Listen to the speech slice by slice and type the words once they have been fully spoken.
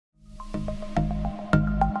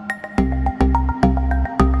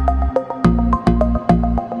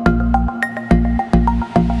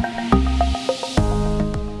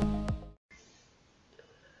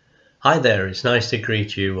Hi there, it's nice to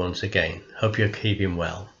greet you once again. Hope you're keeping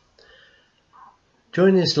well.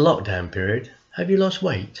 During this lockdown period, have you lost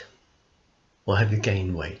weight? Or have you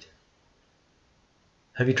gained weight?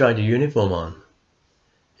 Have you tried your uniform on?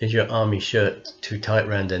 Is your army shirt too tight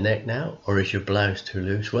around the neck now? Or is your blouse too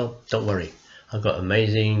loose? Well, don't worry. I've got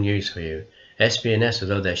amazing news for you. SBS,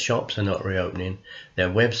 although their shops are not reopening, their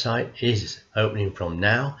website is opening from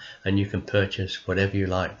now and you can purchase whatever you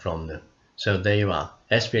like from them. So there you are.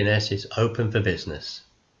 SBS is open for business.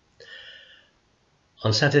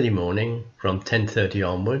 On Saturday morning from 10:30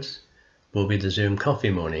 onwards will be the Zoom coffee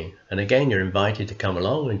morning, and again you're invited to come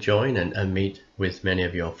along and join and meet with many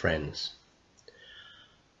of your friends.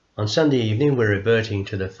 On Sunday evening we're reverting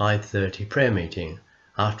to the 5:30 prayer meeting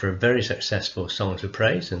after a very successful Songs of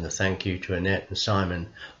Praise, and a thank you to Annette and Simon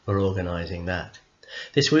for organising that.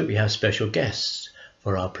 This week we have special guests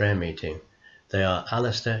for our prayer meeting. They are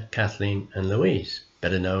Alistair, Kathleen and Louise,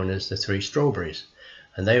 better known as the Three Strawberries,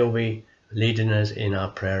 and they will be leading us in our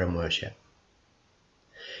prayer and worship.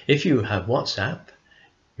 If you have WhatsApp,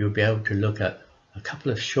 you'll be able to look at a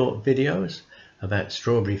couple of short videos about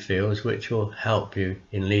strawberry fields which will help you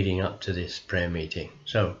in leading up to this prayer meeting.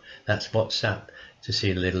 So that's WhatsApp to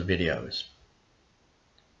see the little videos.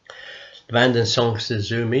 The band and songsters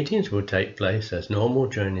Zoom meetings will take place as normal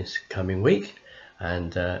during this coming week,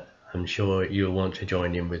 and I'm sure you'll want to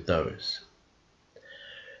join in with those.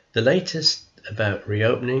 The latest about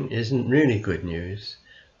reopening isn't really good news.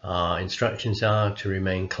 Our instructions are to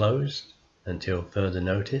remain closed until further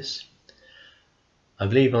notice. I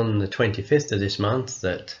believe on the 25th of this month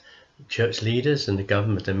that church leaders and the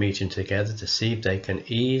government are meeting together to see if they can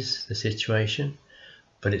ease the situation,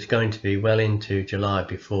 but it's going to be well into July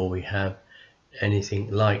before we have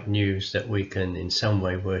anything like news that we can in some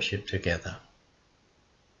way worship together.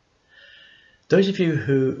 Those of you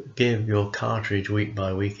who give your cartridge week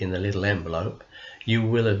by week in the little envelope, you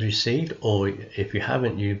will have received, or if you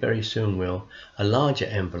haven't, you very soon will, a larger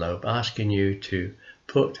envelope asking you to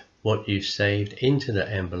put what you've saved into the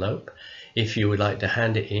envelope if you would like to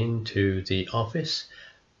hand it in to the office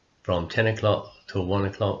from 10 o'clock till 1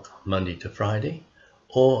 o'clock Monday to Friday.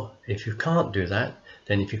 Or if you can't do that,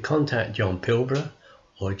 then if you contact John Pilbara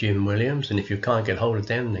or Jim Williams, and if you can't get hold of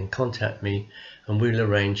them, then contact me and we'll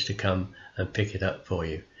arrange to come and pick it up for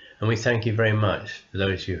you. And we thank you very much for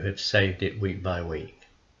those who have saved it week by week.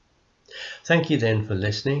 Thank you then for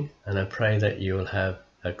listening, and I pray that you will have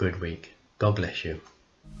a good week. God bless you.